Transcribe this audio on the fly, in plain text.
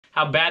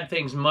how bad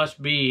things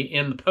must be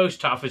in the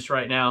post office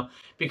right now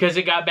because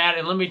it got bad.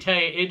 And let me tell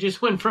you, it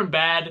just went from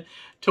bad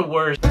to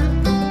worse.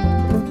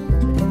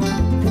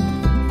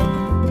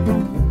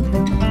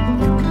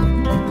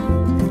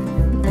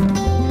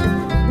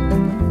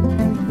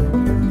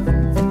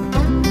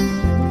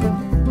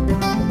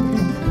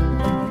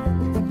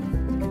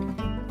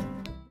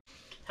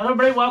 Hello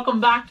everybody, welcome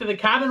back to the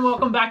cabin.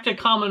 Welcome back to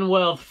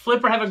Commonwealth.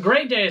 Flipper, have a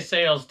great day of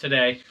sales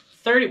today.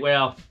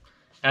 Well,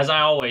 as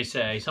I always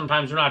say,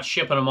 sometimes we're not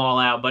shipping them all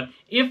out, but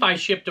if I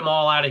shipped them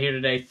all out of here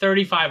today,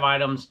 35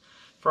 items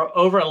for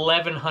over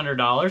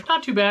 $1,100.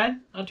 Not too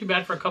bad. Not too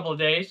bad for a couple of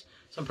days.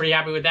 So I'm pretty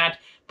happy with that.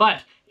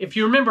 But if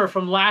you remember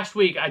from last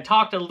week, I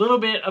talked a little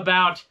bit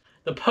about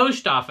the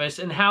post office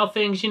and how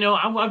things, you know,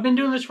 I've been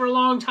doing this for a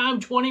long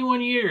time,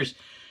 21 years.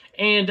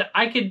 And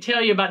I could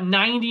tell you about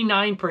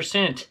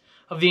 99%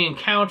 of the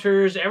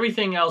encounters,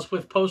 everything else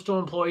with postal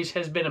employees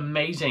has been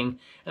amazing.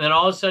 And then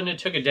all of a sudden it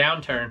took a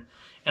downturn.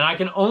 And I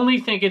can only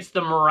think it's the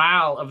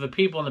morale of the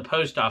people in the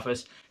post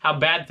office, how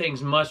bad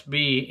things must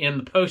be in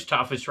the post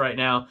office right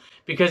now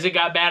because it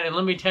got bad. And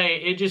let me tell you,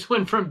 it just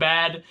went from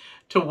bad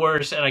to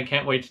worse. And I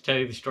can't wait to tell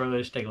you the story.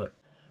 Let's take a look.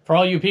 For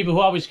all you people who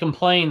always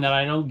complain that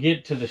I don't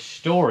get to the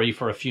story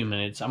for a few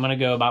minutes, I'm going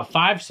to go about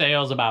 5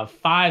 sales, about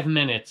 5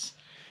 minutes,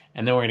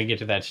 and then we're going to get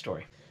to that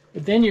story.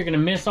 But then you're going to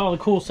miss all the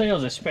cool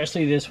sales,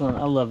 especially this one.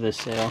 I love this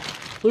sale.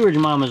 Blue Ridge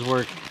Mama's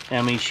work,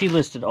 I mean, she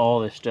listed all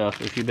this stuff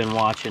if you've been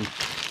watching.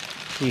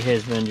 She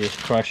has been just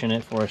crushing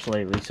it for us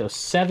lately. So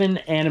 7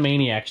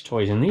 Animaniacs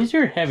toys, and these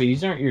are heavy.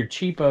 These aren't your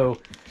cheapo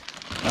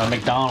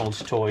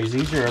McDonald's toys.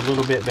 These are a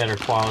little bit better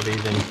quality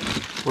than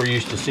we're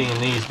used to seeing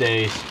these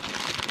days.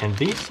 And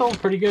these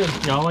sold pretty good.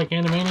 Y'all like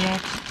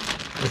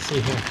Animaniacs? Let's see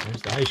here.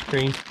 There's the ice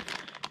cream.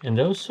 And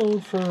those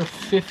sold for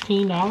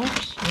 $15,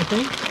 I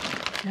think.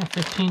 Yeah,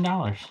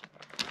 $15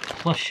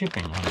 plus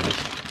shipping on this.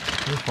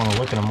 I just want to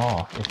look at them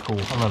all. They're cool.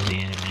 I love the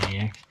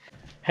Animaniacs.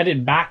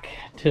 Headed back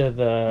to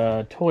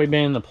the toy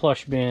bin, the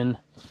plush bin,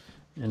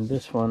 and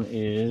this one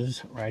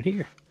is right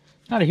here.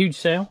 Not a huge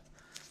sale,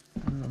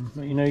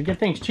 but you know, you get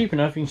things cheap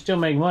enough, you can still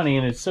make money,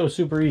 and it's so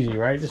super easy,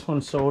 right? This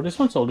one sold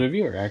to a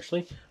viewer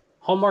actually.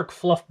 Hallmark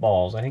fluff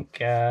balls, I think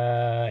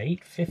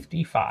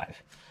 $8.55.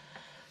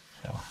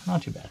 So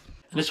not too bad.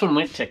 This one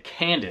went to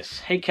Candace.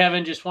 Hey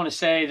Kevin, just want to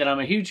say that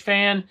I'm a huge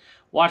fan.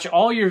 Watch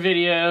all your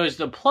videos.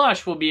 The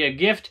plush will be a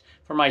gift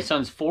for my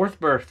son's 4th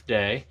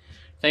birthday.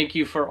 Thank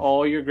you for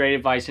all your great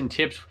advice and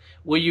tips.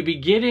 Will you be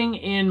getting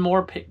in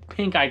more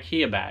pink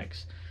IKEA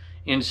bags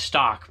in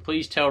stock?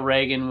 Please tell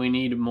Reagan we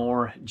need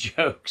more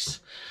jokes.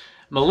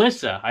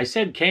 Melissa, I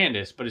said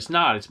Candace, but it's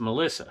not. It's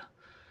Melissa.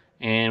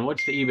 And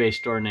what's the eBay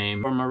store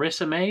name? Or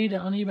Marissa Made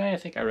on eBay? I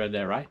think I read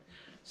that right.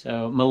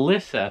 So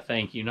Melissa,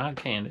 thank you, not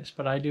Candace,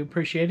 but I do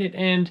appreciate it.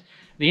 And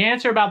the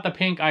answer about the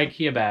pink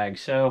IKEA bag,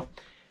 so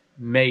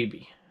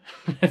maybe.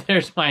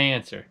 There's my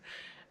answer.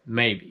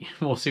 Maybe.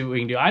 We'll see what we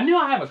can do. I knew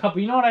I have a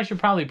couple. You know what? I should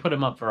probably put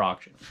them up for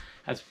auction.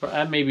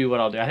 That may be what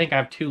I'll do. I think I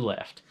have 2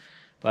 left.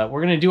 But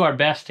we're going to do our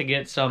best to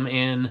get some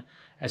in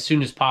as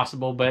soon as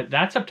possible. But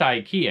that's up to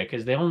IKEA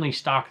because they only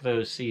stock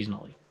those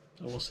seasonally.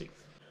 So we'll see.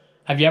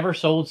 Have you ever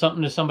sold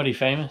something to somebody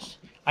famous?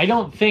 I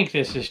don't think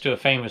this is to a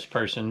famous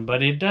person,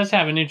 but it does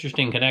have an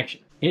interesting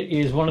connection. It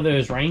is one of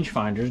those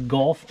rangefinders,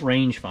 golf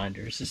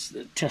rangefinders. This is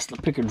the Tesla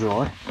picker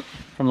drawer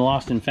from the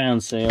Lost and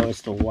Found sale.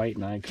 It's the white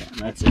Nikon.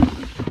 That's it.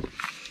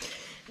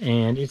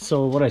 And it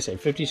sold, what did I say,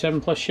 57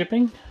 plus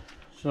shipping?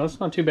 So that's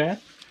not too bad.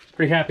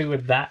 Pretty happy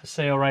with that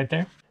sale right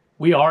there.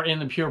 We are in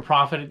the pure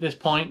profit at this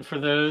point for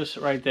those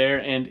right there.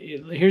 And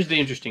here's the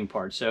interesting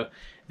part. So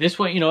this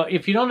one, you know,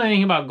 if you don't know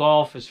anything about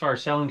golf as far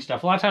as selling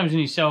stuff, a lot of times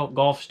when you sell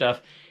golf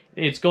stuff,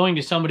 it's going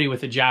to somebody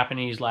with a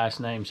Japanese last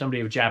name,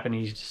 somebody of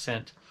Japanese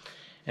descent.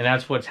 And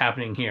that's what's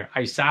happening here.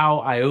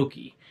 Isao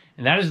Aoki.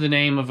 And that is the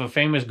name of a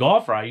famous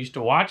golfer. I used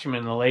to watch him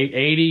in the late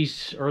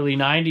 80s, early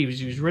 90s.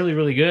 He was really,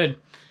 really good.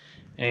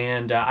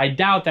 And I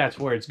doubt that's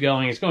where it's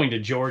going. It's going to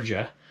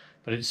Georgia.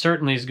 But it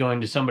certainly is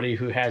going to somebody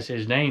who has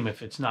his name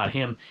if it's not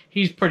him.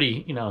 He's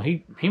pretty, you know,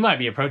 he might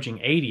be approaching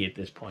 80 at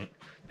this point.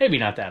 Maybe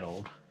not that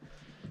old.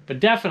 But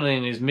definitely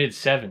in his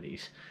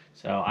mid-70s.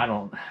 So I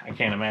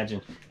can't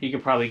imagine. He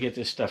could probably get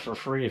this stuff for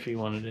free if he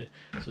wanted it.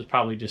 So it's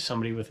probably just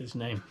somebody with his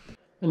name.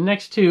 The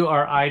next 2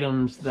 are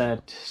items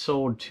that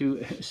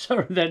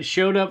that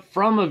showed up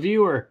from a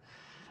viewer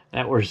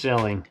that we're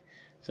selling.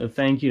 So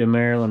thank you to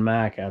Marilyn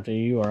Mack out there.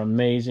 You are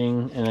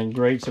amazing and a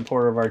great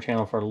supporter of our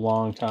channel for a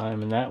long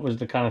time. And that was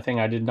the kind of thing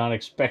I did not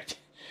expect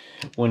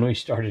when we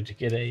started to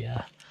get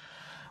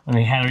when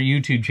we had our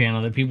YouTube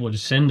channel, that people would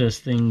send us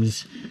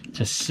things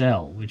to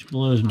sell, which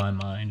blows my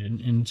mind.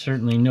 And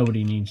certainly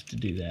nobody needs to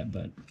do that,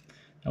 but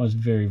that was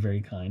very,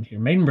 very kind here.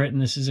 Made in Britain,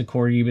 this is a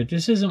Corgi, but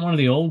this isn't one of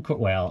the old,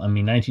 well, I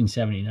mean,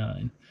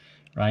 1979,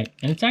 right?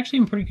 And it's actually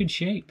in pretty good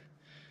shape.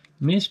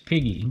 Miss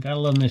Piggy. Gotta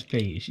love Miss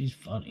Piggy. She's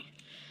funny.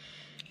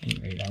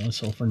 Anyway, that one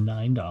sold for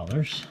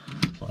 $9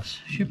 plus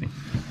shipping.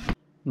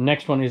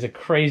 Next one is a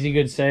crazy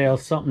good sale.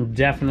 Something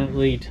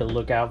definitely to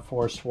look out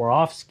for.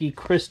 Swarovski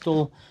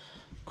crystal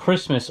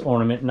Christmas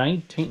ornament,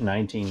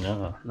 1919,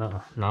 no,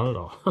 not at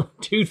all.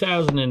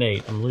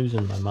 2008, I'm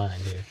losing my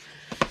mind here.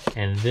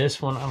 And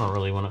this one, I don't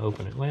really want to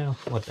open it. Well,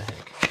 what the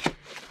heck.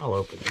 I'll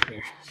open it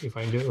here. See if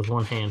I can do it with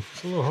one hand.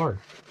 It's a little hard.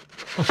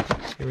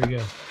 Here we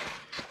go.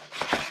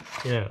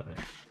 Get out of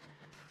there.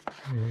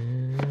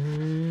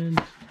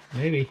 And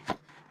maybe.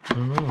 I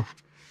don't know.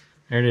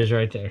 There it is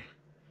right there.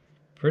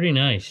 Pretty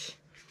nice.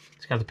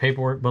 It's got the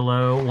paperwork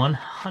below.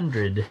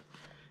 $110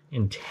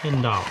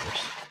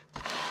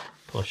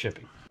 plus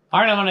shipping. All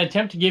right, I'm going to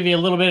attempt to give you a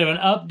little bit of an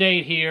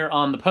update here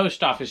on the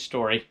post office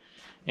story.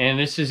 And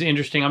this is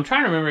interesting. I'm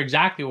trying to remember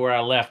exactly where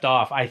I left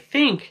off. I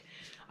think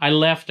I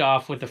left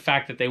off with the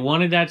fact that they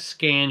wanted that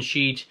scan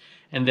sheet,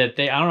 and that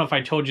I don't know if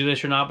I told you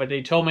this or not, but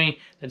they told me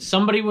that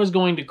somebody was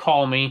going to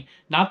call me,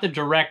 not the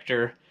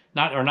director,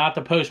 not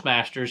the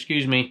postmaster,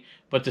 excuse me,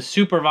 but the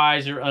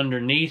supervisor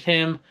underneath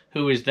him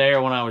who was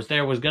there when I was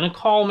there was going to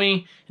call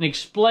me and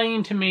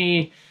explain to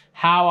me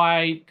how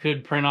I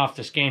could print off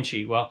the scan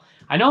sheet. Well,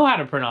 I know how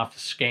to print off the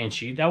scan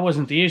sheet. That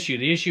wasn't the issue.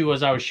 The issue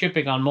was I was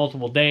shipping on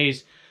multiple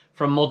days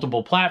from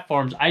multiple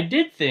platforms. I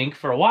did think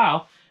for a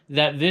while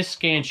that this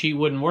scan sheet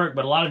wouldn't work,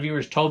 but a lot of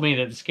viewers told me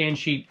that the scan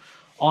sheet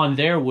on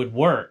there would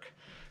work.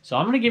 So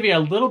I'm going to give you a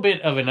little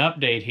bit of an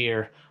update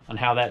here on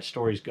how that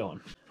story's going.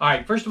 All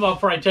right, first of all,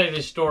 before I tell you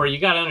this story, you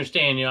got to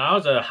understand, I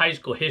was a high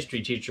school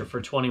history teacher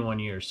for 21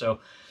 years, so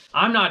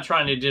I'm not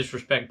trying to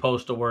disrespect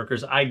postal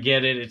workers. I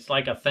get it. It's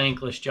like a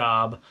thankless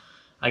job.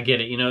 I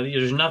get it.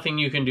 There's nothing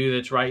you can do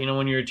that's right.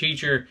 When you're a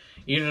teacher,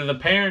 either the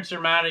parents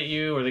are mad at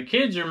you, or the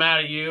kids are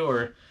mad at you,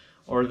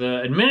 or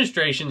the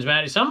administration's mad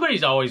at you.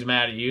 Somebody's always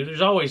mad at you.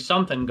 There's always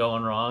something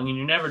going wrong, and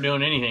you're never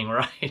doing anything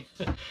right.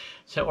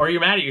 Or you're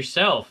mad at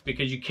yourself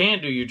because you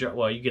can't do your job.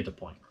 Well, you get the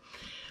point.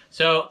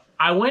 So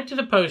I went to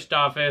the post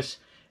office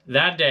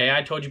that day.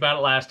 I told you about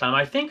it last time.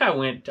 I think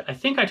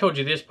I told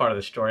you this part of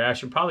the story. I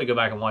should probably go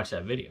back and watch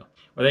that video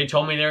where they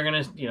told me they were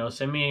going to,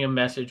 send me a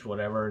message,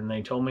 whatever. And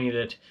they told me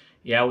that,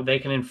 yeah, they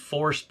can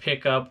enforce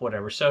pickup,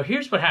 whatever. So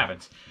here's what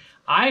happens.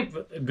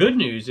 Good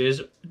news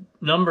is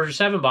number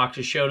 7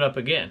 boxes showed up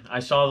again. I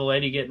saw the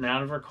lady getting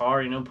out of her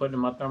car, putting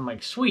them up there. I'm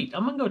like, sweet,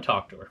 I'm going to go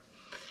talk to her.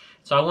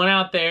 So I went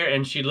out there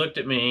and she looked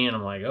at me and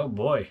I'm like, oh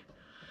boy.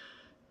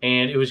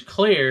 And it was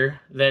clear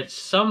that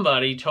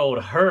somebody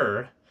told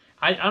her,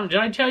 did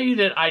I tell you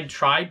that I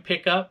tried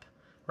pickup,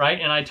 right?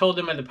 And I told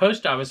them at the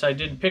post office I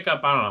did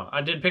pickup,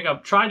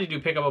 tried to do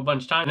pickup a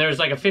bunch of times. And there was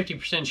like a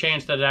 50%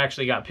 chance that it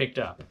actually got picked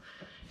up.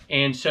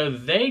 And so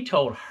they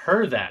told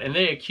her that, and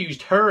they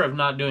accused her of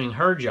not doing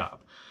her job.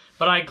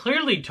 But I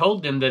clearly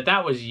told them that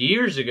that was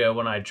years ago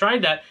when I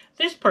tried that.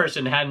 This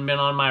person hadn't been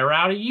on my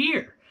route a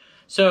year.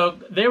 So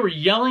they were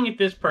yelling at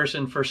this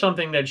person for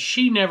something that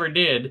she never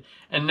did,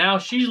 and now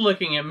she's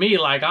looking at me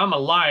like I'm a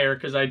liar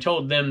because I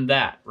told them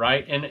that,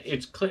 right? And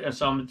it's clear,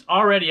 so it's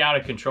already out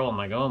of control. I'm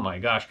like, oh my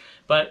gosh.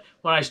 But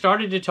when I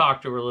started to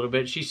talk to her a little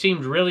bit, she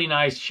seemed really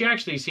nice. She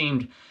actually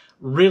seemed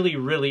really,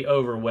 really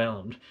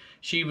overwhelmed.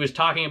 She was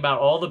talking about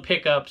all the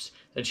pickups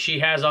that she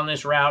has on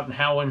this route and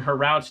how when her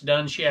route's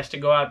done, she has to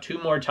go out 2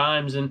 more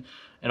times and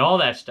all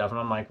that stuff. And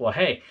I'm like, well,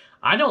 hey,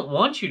 I don't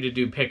want you to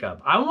do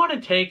pickup. I want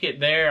to take it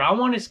there. I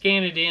want to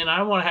scan it in. I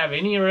don't want to have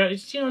any,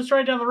 it's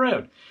right down the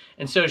road.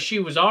 And so she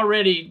was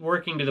already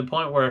working to the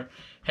point where,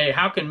 hey,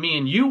 how can me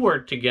and you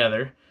work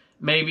together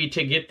maybe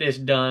to get this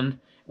done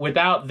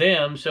without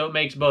them so it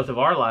makes both of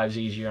our lives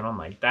easier? And I'm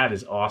like, that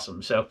is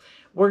awesome. So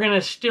we're going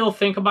to still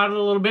think about it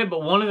a little bit,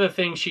 but one of the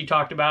things she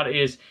talked about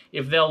is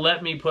if they'll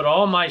let me put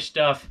all my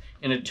stuff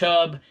in a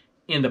tub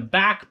in the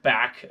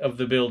back of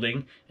the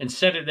building and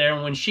set it there,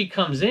 and when she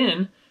comes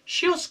in,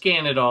 she'll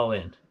scan it all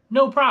in.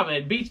 No problem.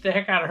 It beats the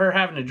heck out of her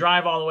having to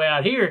drive all the way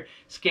out here,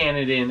 scan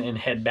it in, and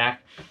head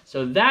back.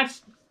 So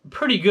that's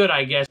pretty good,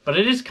 I guess. But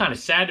it is kind of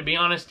sad, to be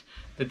honest,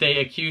 that they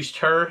accused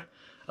her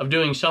of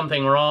doing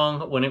something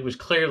wrong when it was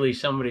clearly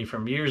somebody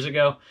from years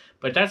ago.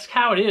 But that's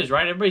how it is,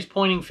 right? Everybody's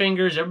pointing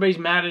fingers. Everybody's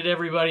mad at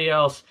everybody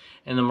else.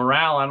 And the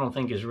morale, I don't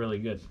think, is really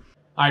good.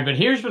 All right, but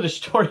here's where the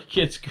story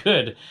gets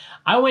good.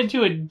 I went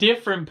to a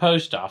different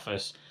post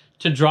office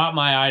to drop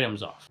my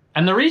items off.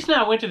 And the reason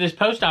I went to this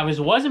post office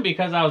wasn't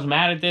because I was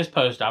mad at this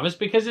post office,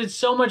 because it's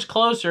so much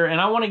closer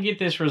and I want to get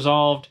this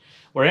resolved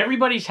where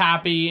everybody's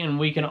happy and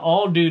we can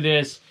all do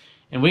this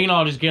and we can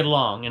all just get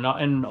along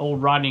in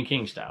old Rodney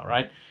King style,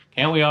 right?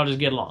 Can't we all just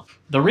get along?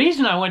 The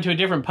reason I went to a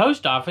different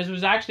post office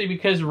was actually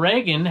because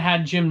Reagan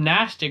had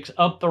gymnastics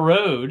up the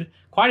road,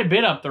 quite a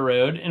bit up the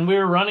road, and we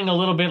were running a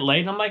little bit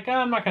late. And I'm like, oh,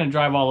 I'm not going to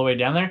drive all the way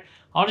down there.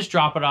 I'll just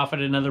drop it off at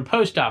another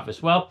post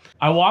office. Well,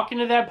 I walk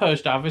into that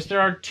post office.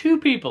 There are 2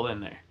 people in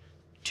there.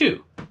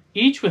 2,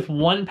 each with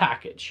 1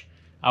 package.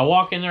 I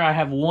walk in there, I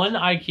have 1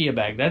 IKEA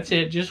bag. That's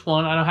it, just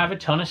 1. I don't have a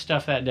ton of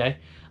stuff that day.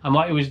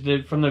 It was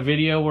from the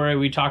video where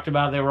we talked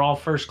about they were all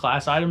first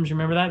class items. You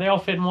remember that? They all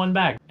fit in 1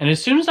 bag. And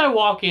as soon as I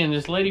walk in,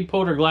 this lady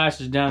pulled her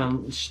glasses down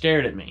and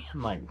stared at me.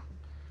 I'm like,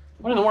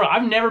 what in the world?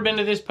 I've never been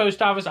to this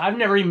post office. I've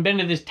never even been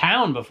to this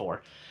town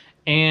before.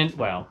 And,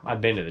 well, I've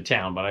been to the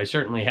town, but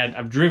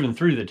I've driven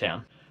through the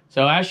town.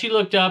 So as she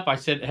looked up, I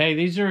said, hey,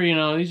 these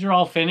are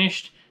all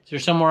finished. Is there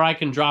somewhere I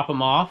can drop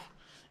them off?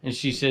 And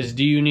she says,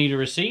 do you need a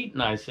receipt?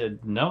 And I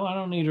said, no, I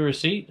don't need a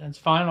receipt. That's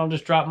fine. I'll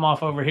just drop them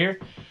off over here.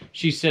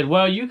 She said,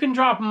 well, you can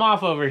drop them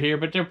off over here,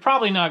 but they're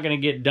probably not going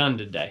to get done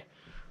today.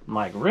 I'm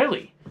like,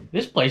 really?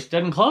 This place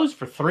doesn't close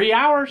for 3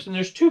 hours and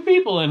there's 2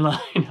 people in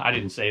line. I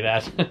didn't say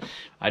that.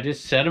 I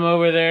just set them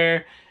over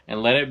there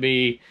and let it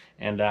be.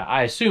 And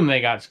I assume they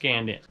got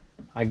scanned in.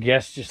 I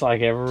guess just like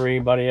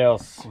everybody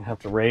else, you have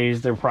to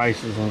raise their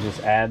prices and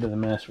just add to the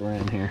mess we're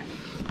in here.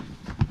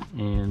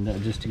 And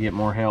just to get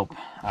more help.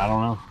 I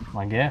don't know,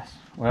 I guess.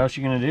 What else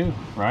you gonna do,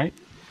 right?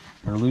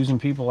 We're losing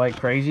people like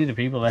crazy. The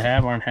people that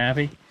have aren't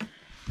happy.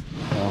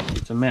 So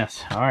it's a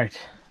mess. All right,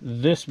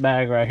 this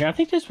bag right here. I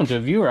think this one's a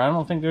viewer. I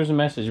don't think there's a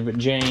message, but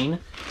Jane,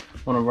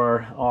 one of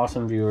our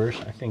awesome viewers,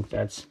 I think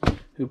that's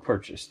who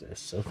purchased this.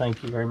 So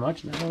thank you very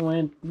much. That one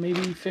went maybe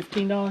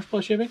 $15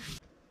 plus shipping.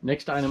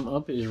 Next item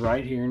up is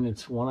right here, and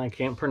it's one I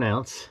can't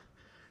pronounce.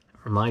 It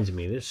reminds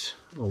me, this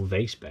little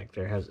vase back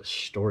there has a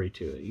story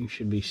to it. You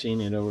should be seeing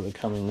it over the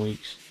coming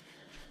weeks.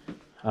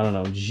 I don't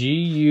know,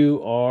 G-U-E-R-L-A-I-N,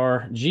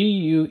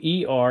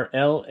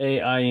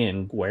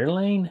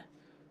 Guerlain?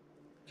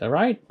 Is that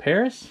right?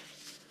 Paris?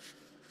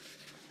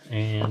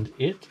 And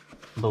it,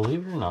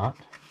 believe it or not,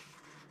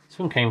 this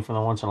one came from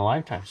the Once in a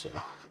Lifetime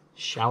sale.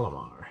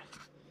 Shalimar.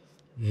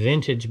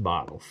 Vintage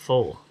bottle,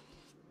 full.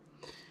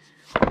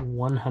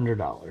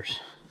 $100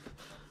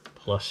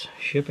 plus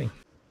shipping.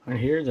 And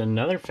here's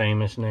another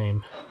famous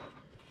name.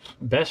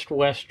 Best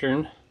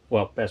Western.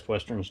 Well, Best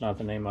Western's not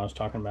the name I was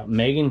talking about.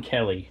 Megan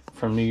Kelly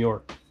from New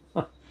York.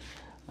 I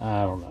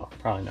don't know.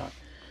 Probably not.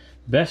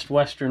 Best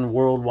Western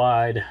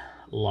Worldwide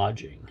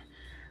Lodging.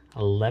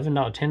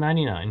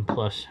 $10.99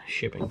 plus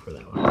shipping for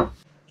that one.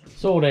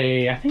 Sold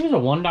a, I think it was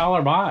a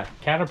 $1 buy.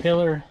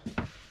 Caterpillar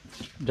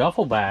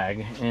duffel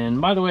bag. And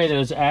by the way,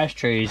 those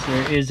ashtrays,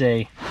 there is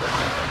a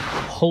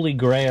holy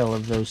grail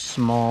of those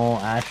small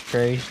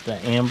ashtrays, the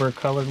amber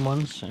colored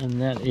ones,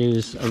 and that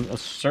is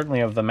certainly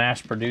of the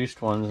mass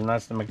produced ones, and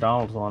that's the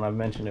McDonald's one. I've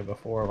mentioned it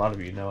before. A lot of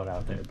you know it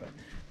out there, but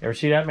you ever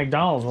see that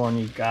McDonald's one,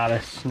 you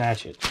gotta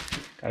snatch it.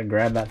 Gotta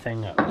grab that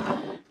thing up.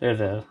 They're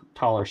the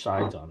taller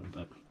sides on it,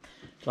 but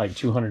it's like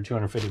 200,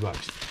 250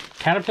 bucks.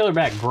 Caterpillar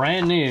bag,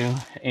 brand new,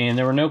 and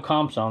there were no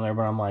comps on there,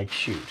 but I'm like,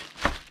 shoot,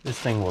 this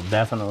thing will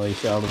definitely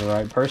sell to the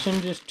right person.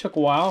 Just took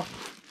a while.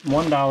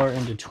 $1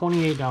 into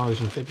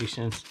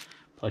 $28.50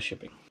 plus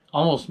shipping.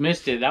 Almost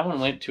missed it. That one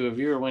went to a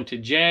viewer, went to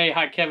Jay.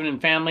 Hi, Kevin and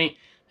family.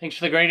 Thanks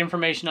for the great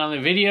information on the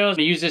videos. I'm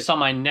gonna use this on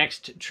my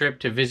next trip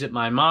to visit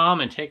my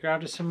mom and take her out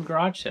to some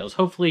garage sales.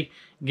 Hopefully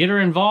get her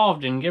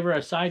involved and give her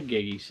a side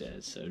gig, he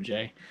says. So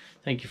Jay,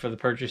 thank you for the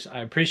purchase. I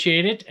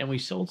appreciate it. And we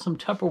sold some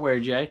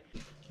Tupperware, Jay.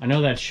 I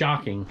know that's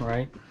shocking,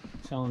 right?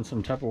 Selling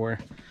some Tupperware.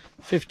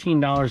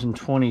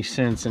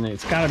 $15.20, and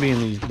it's gotta be in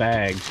these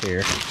bags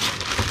here.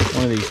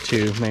 One of these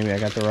two, maybe I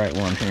got the right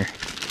one here.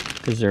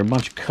 Because they're a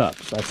bunch of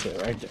cups. That's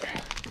it right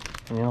there.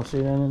 Can y'all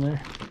see that in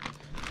there?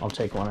 I'll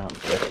take one out.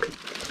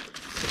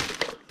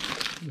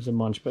 There's a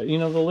bunch, but you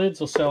know, the lids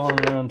will sell on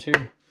their own too.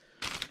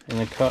 And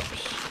the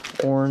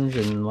cups, orange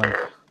and like,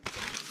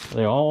 are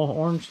they all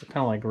orange? They're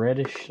kind of like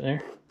reddish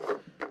there.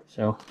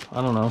 So,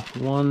 I don't know.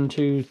 1,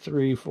 2,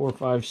 3, 4,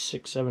 5,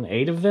 6, 7,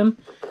 8 of them.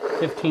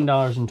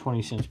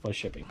 $15.20 plus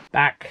shipping.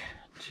 Back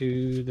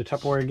to the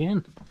Tupperware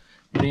again.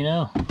 What do you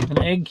know?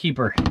 An egg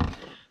keeper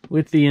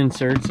with the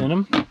inserts in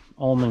them.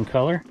 Almond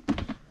color.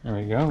 There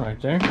we go,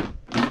 right there.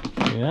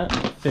 See that?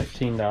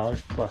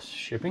 $15 plus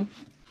shipping.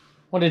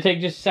 Want to take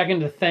just a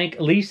second to thank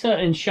Lisa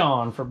and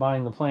Sean for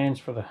buying the plans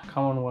for the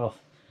Commonwealth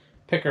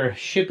picker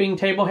shipping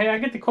table. Hey, I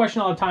get the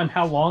question all the time,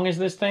 how long is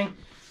this thing?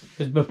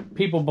 Because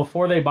people,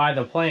 before they buy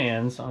the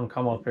plans on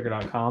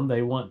CommonwealthPicker.com,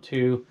 they want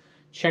to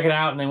check it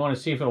out and they want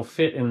to see if it'll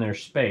fit in their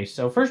space.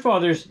 So first of all,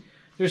 there's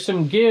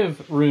some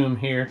give room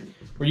here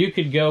where you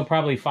could go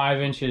probably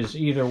 5 inches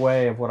either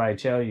way of what I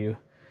tell you.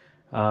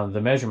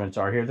 The measurements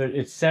are here.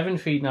 It's 7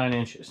 feet 9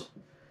 inches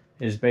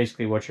is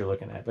basically what you're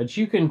looking at. But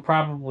you can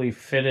probably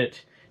fit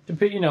it,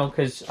 you know,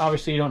 because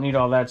obviously you don't need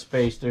all that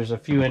space. There's a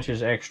few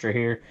inches extra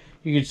here.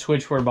 You could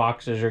switch where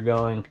boxes are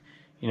going,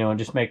 you know, and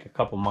just make a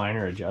couple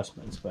minor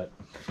adjustments. But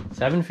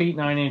 7 feet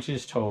 9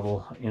 inches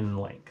total in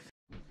length.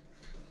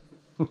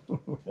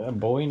 A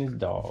boy and his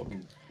dog.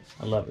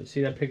 I love it.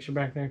 See that picture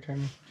back there,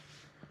 Turner?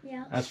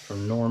 Yeah. That's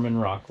from Norman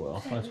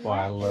Rockwell. That's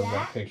why I love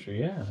that picture.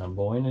 Yeah, a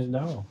boy and his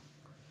dog.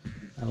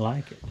 I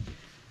like it.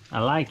 I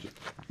like it.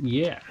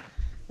 Yeah.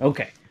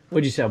 Okay.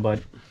 What'd you sell,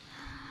 bud?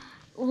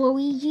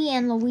 Luigi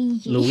and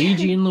Luigi.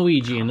 Luigi and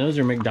Luigi. And those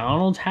are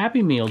McDonald's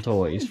Happy Meal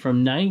toys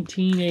from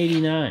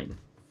 1989.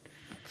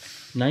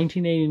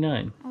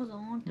 1989. That was a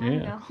long time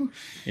ago.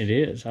 It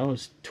is. I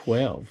was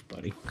 12,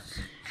 buddy.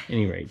 At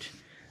any rate,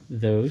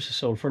 those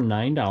sold for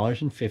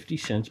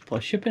 $9.50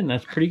 plus shipping.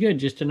 That's pretty good.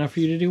 Just enough for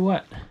you to do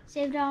what?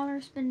 Save a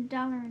dollar, spend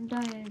 $1, and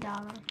donate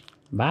 $1.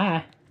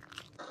 Bye.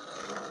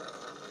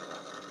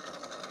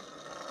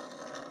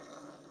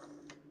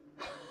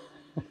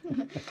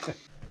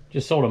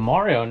 Just sold a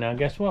Mario. Now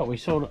guess what? We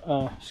sold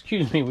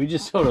excuse me, we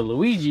just sold a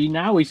Luigi.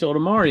 Now we sold a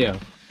Mario.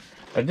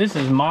 But this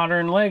is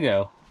modern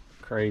Lego.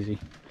 Crazy.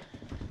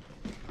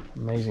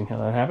 Amazing how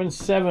that happens.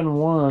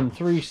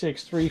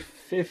 71363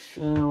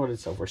 what did it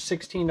sell for?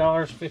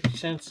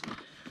 $16.50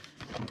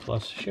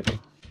 plus shipping.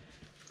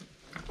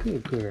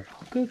 Good girl.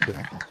 Good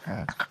girl.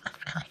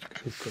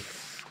 Good girl.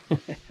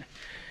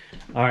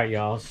 All right,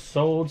 y'all.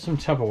 Sold some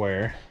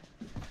Tupperware.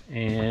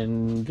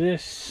 And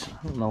this,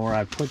 I don't know where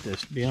I put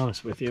this, to be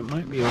honest with you. It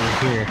might be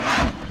over here.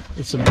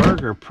 It's a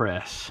burger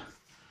press.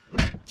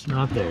 It's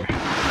not there.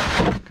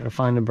 Gotta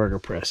find the burger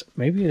press.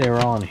 Maybe they were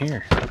all in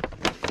here.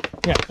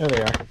 Yeah, there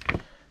they are.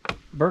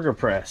 Burger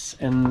press.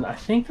 And I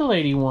think the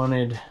lady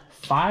wanted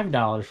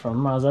 $5 from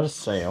them. I was at a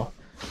sale.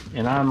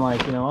 And I'm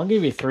like, you know, I'll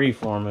give you 3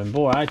 for them. And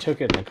boy, I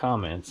took it in the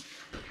comments.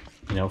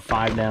 You know,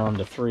 5 down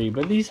to 3.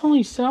 But these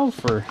only sell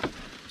for,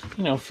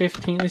 you know,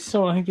 15. They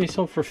sold, I think they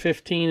sold for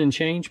 15 and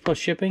change plus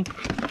shipping.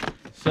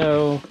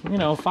 So, you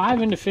know,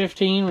 5 into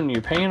 15 when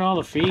you're paying all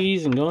the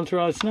fees and going through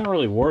all, it's not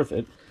really worth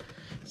it.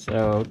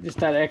 So just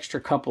that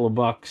extra couple of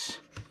bucks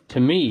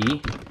to me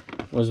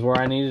was where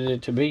I needed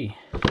it to be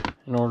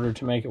in order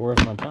to make it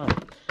worth my time.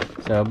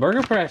 So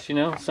burger press, you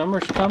know,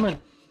 summer's coming,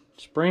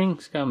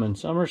 spring's coming,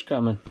 summer's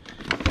coming,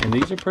 and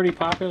these are pretty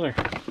popular.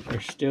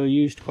 They're still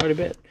used quite a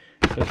bit.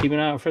 So keep an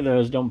eye out for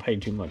those. Don't pay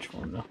too much for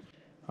them though.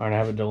 All right, I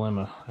have a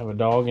dilemma. I have a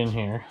dog in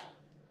here.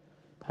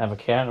 I have a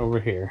cat over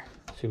here.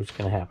 Let's see what's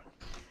gonna happen.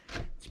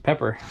 It's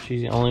Pepper.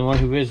 She's the only one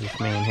who visits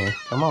me in here.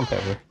 Come on,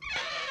 Pepper.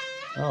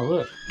 Oh,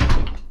 look.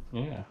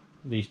 Yeah,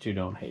 these two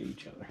don't hate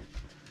each other.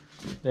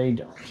 They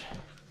don't.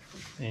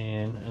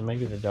 And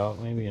maybe the dog,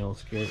 maybe it'll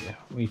scare you.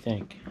 What do you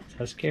think? Does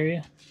that scare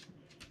you?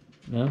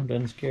 No,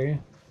 doesn't scare you?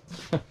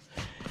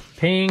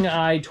 Ping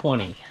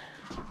I-20.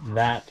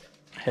 That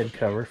head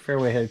cover,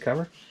 fairway head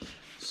cover,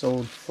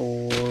 sold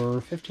for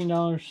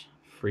 $15,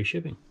 free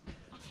shipping.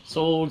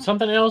 Sold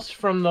something else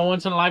from the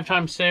once in a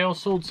lifetime sale.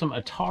 Sold some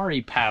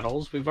Atari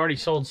paddles. We've already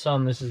sold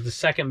some. This is the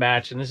second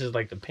batch, and this is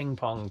like the ping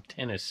pong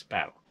tennis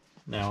paddle.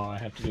 Now all I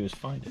have to do is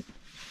find it.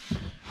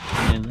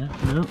 In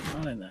that? No,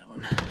 not in that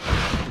one.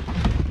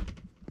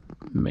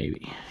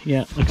 Maybe.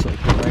 Yeah, looks like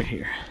they're right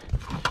here.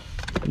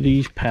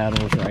 These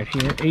paddles right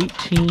here,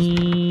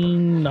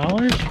 $18.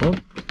 Oh,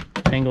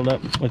 tangled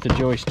up with the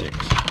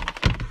joysticks.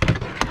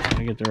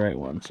 I get the right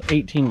ones.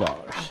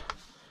 $18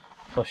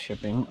 plus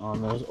shipping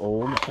on those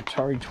old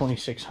Atari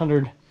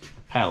 2600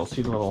 paddles.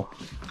 See the little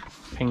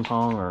ping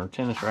pong or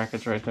tennis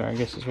rackets right there, I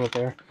guess is what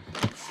they're.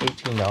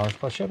 $18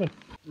 plus shipping.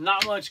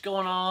 Not much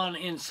going on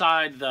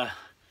inside the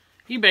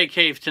eBay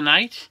cave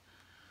tonight.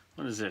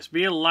 What is this?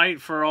 Be a light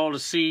for all to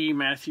see.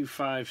 Matthew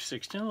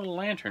 5:16. A little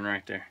lantern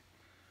right there.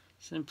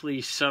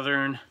 Simply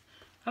Southern.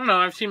 I don't know.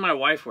 I've seen my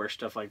wife wear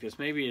stuff like this.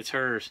 Maybe it's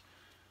hers.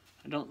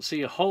 I don't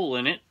see a hole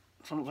in it.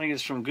 I don't think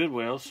it's from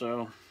Goodwill,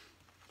 so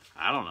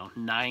I don't know.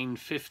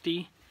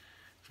 $9.50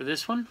 for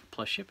this one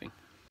plus shipping.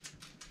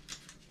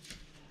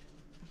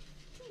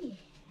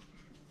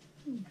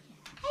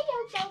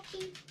 Hello,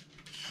 Sophie.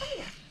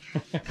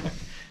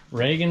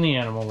 Reagan the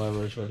animal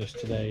lover is with us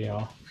today,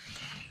 y'all.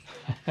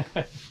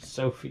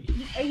 Sophie.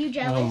 Are you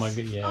jealous? Oh my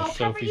god, yeah. Oh,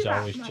 Sophie's Pepper,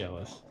 always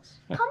jealous.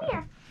 Come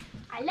here.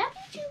 I love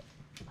you too.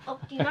 Oh,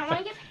 do you not want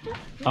to get picked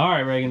up? All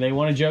right, Reagan, they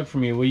want a joke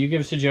from you. Will you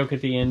give us a joke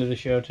at the end of the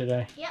show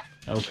today? Yep.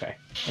 Okay.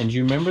 And do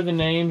you remember the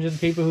names of the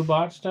people who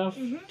bought stuff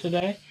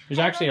today? There's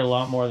actually a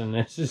lot more than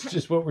this. It's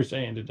just what we're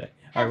saying today.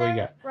 All right, what do you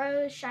got?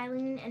 Rose,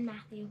 Shailene, and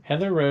Matthew.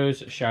 Heather,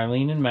 Rose,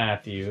 Shailene, and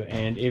Matthew.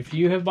 And if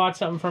you have bought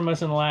something from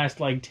us in the last,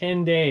 like,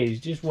 10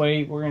 days, just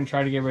wait. We're going to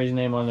try to get everybody's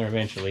name on there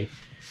eventually.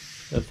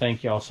 So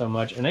thank y'all so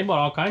much. And they bought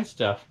all kinds of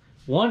stuff.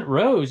 One,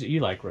 Rose. You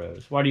like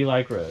Rose. Why do you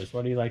like Rose?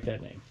 Why do you like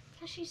that name?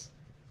 Because she's...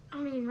 I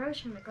mean, Rose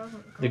from the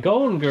Golden Girls. The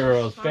Golden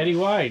Girls, Betty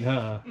White,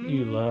 huh?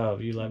 You love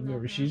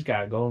her. She's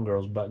got Golden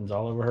Girls buttons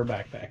all over her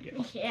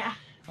backpack. Yeah.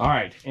 All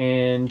right,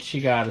 and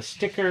she got a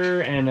sticker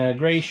and a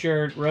gray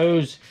shirt.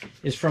 Rose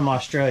is from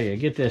Australia.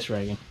 Get this,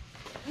 Reagan.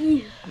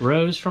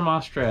 Rose from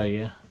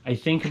Australia. I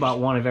think about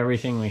one of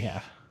everything we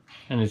have,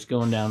 and it's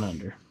going down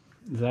under.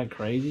 Is that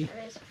crazy?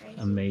 That is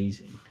crazy.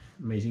 Amazing.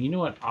 Amazing. You know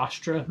what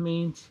Austra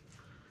means?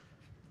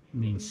 It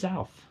means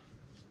south.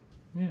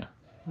 Yeah.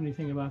 What do you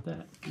think about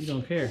that? You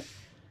don't care.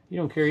 You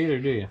don't care either,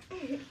 do you?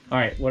 All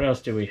right, what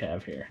else do we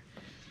have here?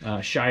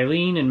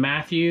 Shailene and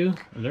Matthew.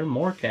 There are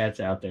more cats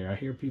out there. I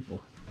hear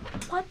people.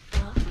 What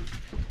the?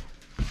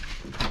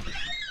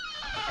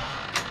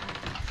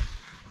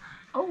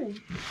 Oh.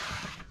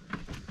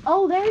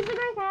 Oh, there's the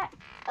gray cat.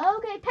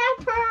 Okay,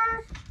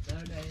 Pepper. No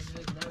name.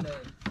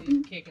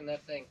 He's kicking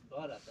that thing's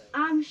butt, I think.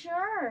 I'm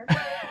sure.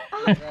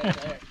 Right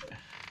there.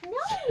 No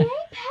way,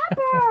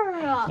 Pepper.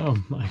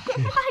 Oh my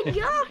goodness. Oh my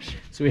gosh.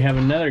 So we have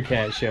another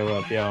cat show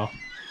up, y'all.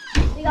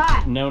 We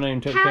got No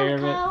Name took care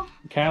of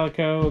it.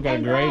 Calico, got a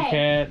and gray Gray.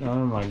 cat.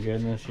 Oh my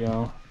goodness,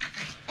 y'all.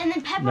 And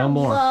then Pepper No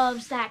more.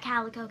 loves that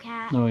Calico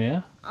cat. Oh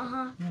yeah?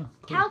 Uh-huh. Oh, cool.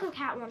 Calico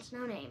cat wants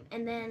No Name.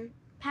 And then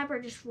Pepper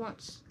just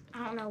wants,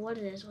 I don't know what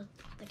it is with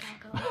the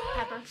Calico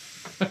Pepper.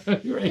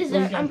 Right, Is we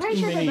there- got I'm pretty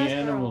too sure they're many both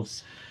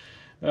animals.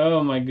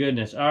 Oh my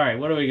goodness. All right,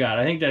 what do we got?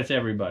 I think that's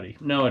everybody.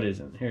 No, it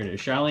isn't. Here it is.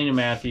 Shailene and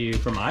Matthew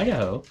from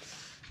Idaho.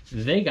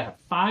 They got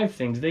 5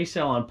 things. They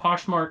sell on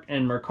Poshmark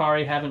and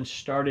Mercari. Haven't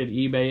started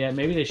eBay yet.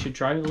 Maybe they should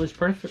try to list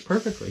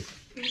perfectly.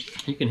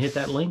 You can hit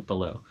that link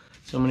below.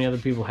 So many other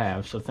people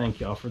have. So thank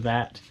y'all for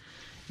that.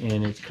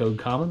 And it's code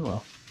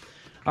Commonwealth.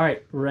 All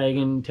right,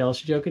 Reagan, tell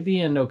us a joke at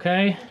the end,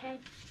 okay? Okay.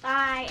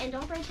 Bye. And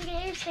don't forget to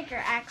get your sticker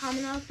at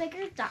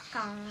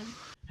CommonwealthPickers.com.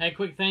 Hey,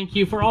 quick thank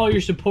you for all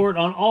your support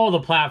on all the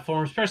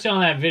platforms, especially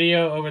on that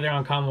video over there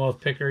on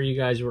Commonwealth Picker. You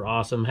guys were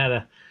awesome. Had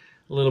a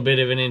little bit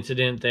of an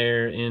incident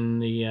there in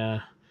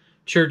the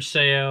church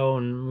sale,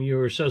 and you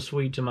were so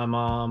sweet to my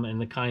mom, and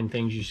the kind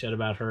things you said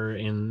about her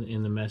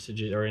in the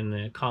messages or in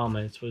the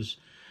comments was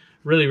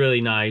really,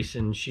 really nice,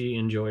 and she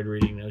enjoyed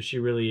reading those. She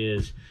really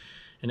is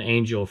an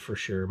angel for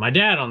sure. My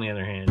dad, on the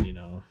other hand, you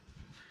know,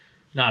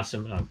 not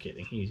some, no, I'm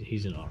kidding.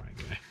 He's an all right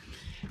guy.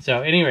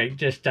 So anyway,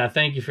 just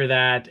thank you for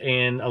that.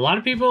 And a lot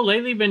of people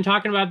lately have been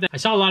talking about that. I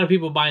saw a lot of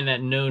people buying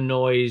that no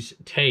noise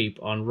tape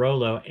on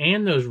Rollo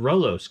and those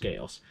Rollo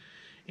scales.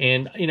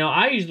 And, you know,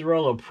 I use the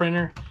Rollo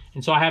printer,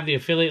 and so I have the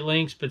affiliate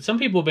links, but some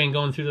people have been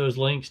going through those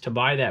links to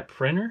buy that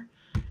printer,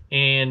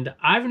 and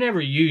I've never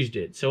used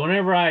it. So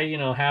whenever I, you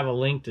know, have a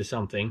link to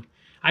something,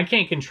 I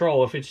can't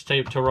control if it's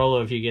taped to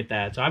Rollo if you get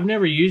that. So I've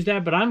never used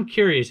that, but I'm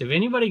curious if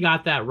anybody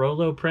got that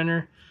Rollo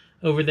printer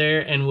over there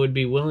and would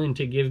be willing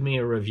to give me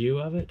a review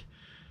of it.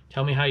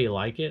 Tell me how you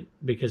like it,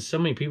 because so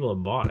many people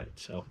have bought it.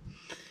 So,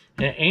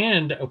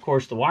 and of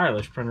course the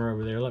wireless printer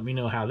over there, let me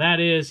know how that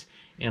is.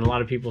 And a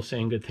lot of people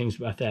saying good things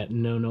about that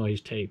no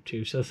noise tape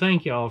too. So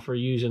thank y'all for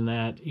using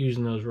that,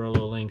 using those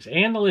Rollo links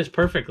and the list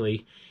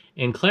perfectly.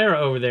 And Clara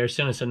over there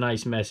sent us a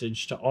nice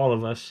message to all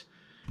of us,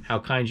 how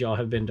kind y'all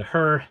have been to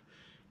her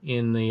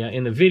in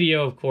the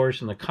video, of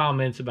course, in the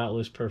comments about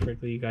list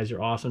perfectly. You guys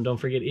are awesome. Don't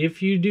forget,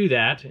 if you do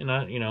that,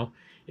 and you know,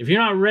 if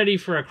you're not ready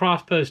for a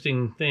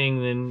cross-posting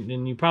thing,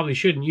 then you probably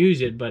shouldn't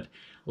use it. But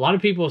a lot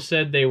of people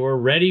said they were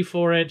ready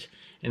for it,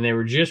 and they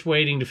were just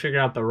waiting to figure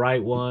out the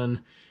right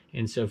one.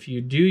 And so if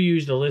you do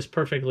use the list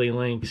perfectly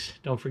links,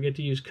 don't forget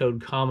to use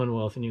code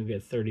Commonwealth, and you'll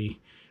get 30%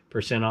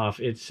 off.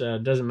 It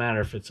doesn't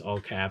matter if it's all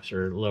caps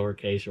or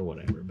lowercase or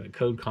whatever, but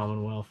code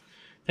Commonwealth.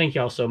 Thank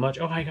y'all so much.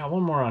 Oh, I got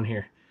one more on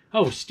here.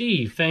 Oh,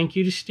 Steve. Thank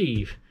you to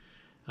Steve.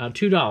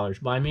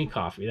 $2. Buy me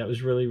coffee. That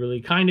was really,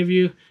 really kind of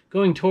you.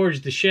 Going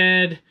towards the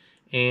shed.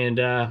 And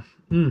I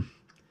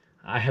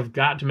have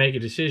got to make a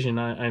decision.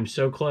 I'm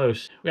so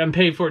close. We haven't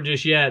paid for it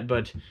just yet,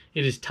 but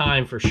it is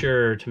time for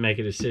sure to make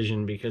a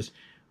decision, because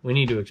we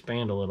need to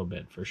expand a little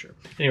bit for sure.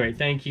 Anyway,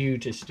 thank you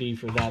to Steve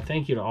for that.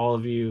 Thank you to all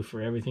of you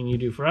for everything you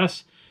do for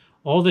us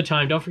all the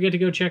time. Don't forget to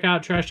go check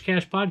out Trash to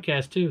Cash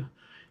Podcast too,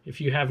 if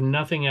you have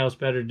nothing else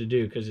better to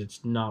do, because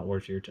it's not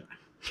worth your time.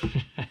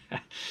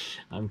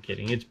 I'm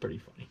kidding. It's pretty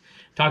funny.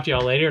 Talk to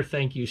y'all later.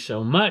 Thank you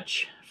so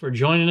much for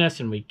joining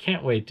us, and we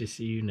can't wait to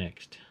see you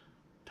next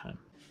time.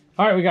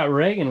 All right, we got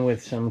Reagan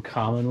with some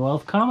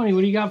Commonwealth comedy.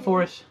 What do you got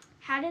for us?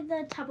 How did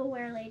the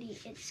Tupperware lady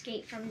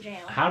escape from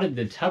jail? How did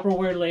the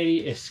Tupperware lady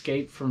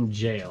escape from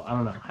jail? I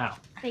don't know. How?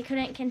 They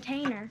couldn't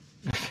contain her.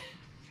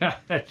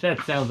 That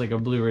sounds like a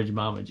Blue Ridge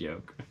Mama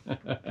joke.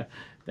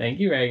 Thank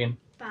you, Reagan.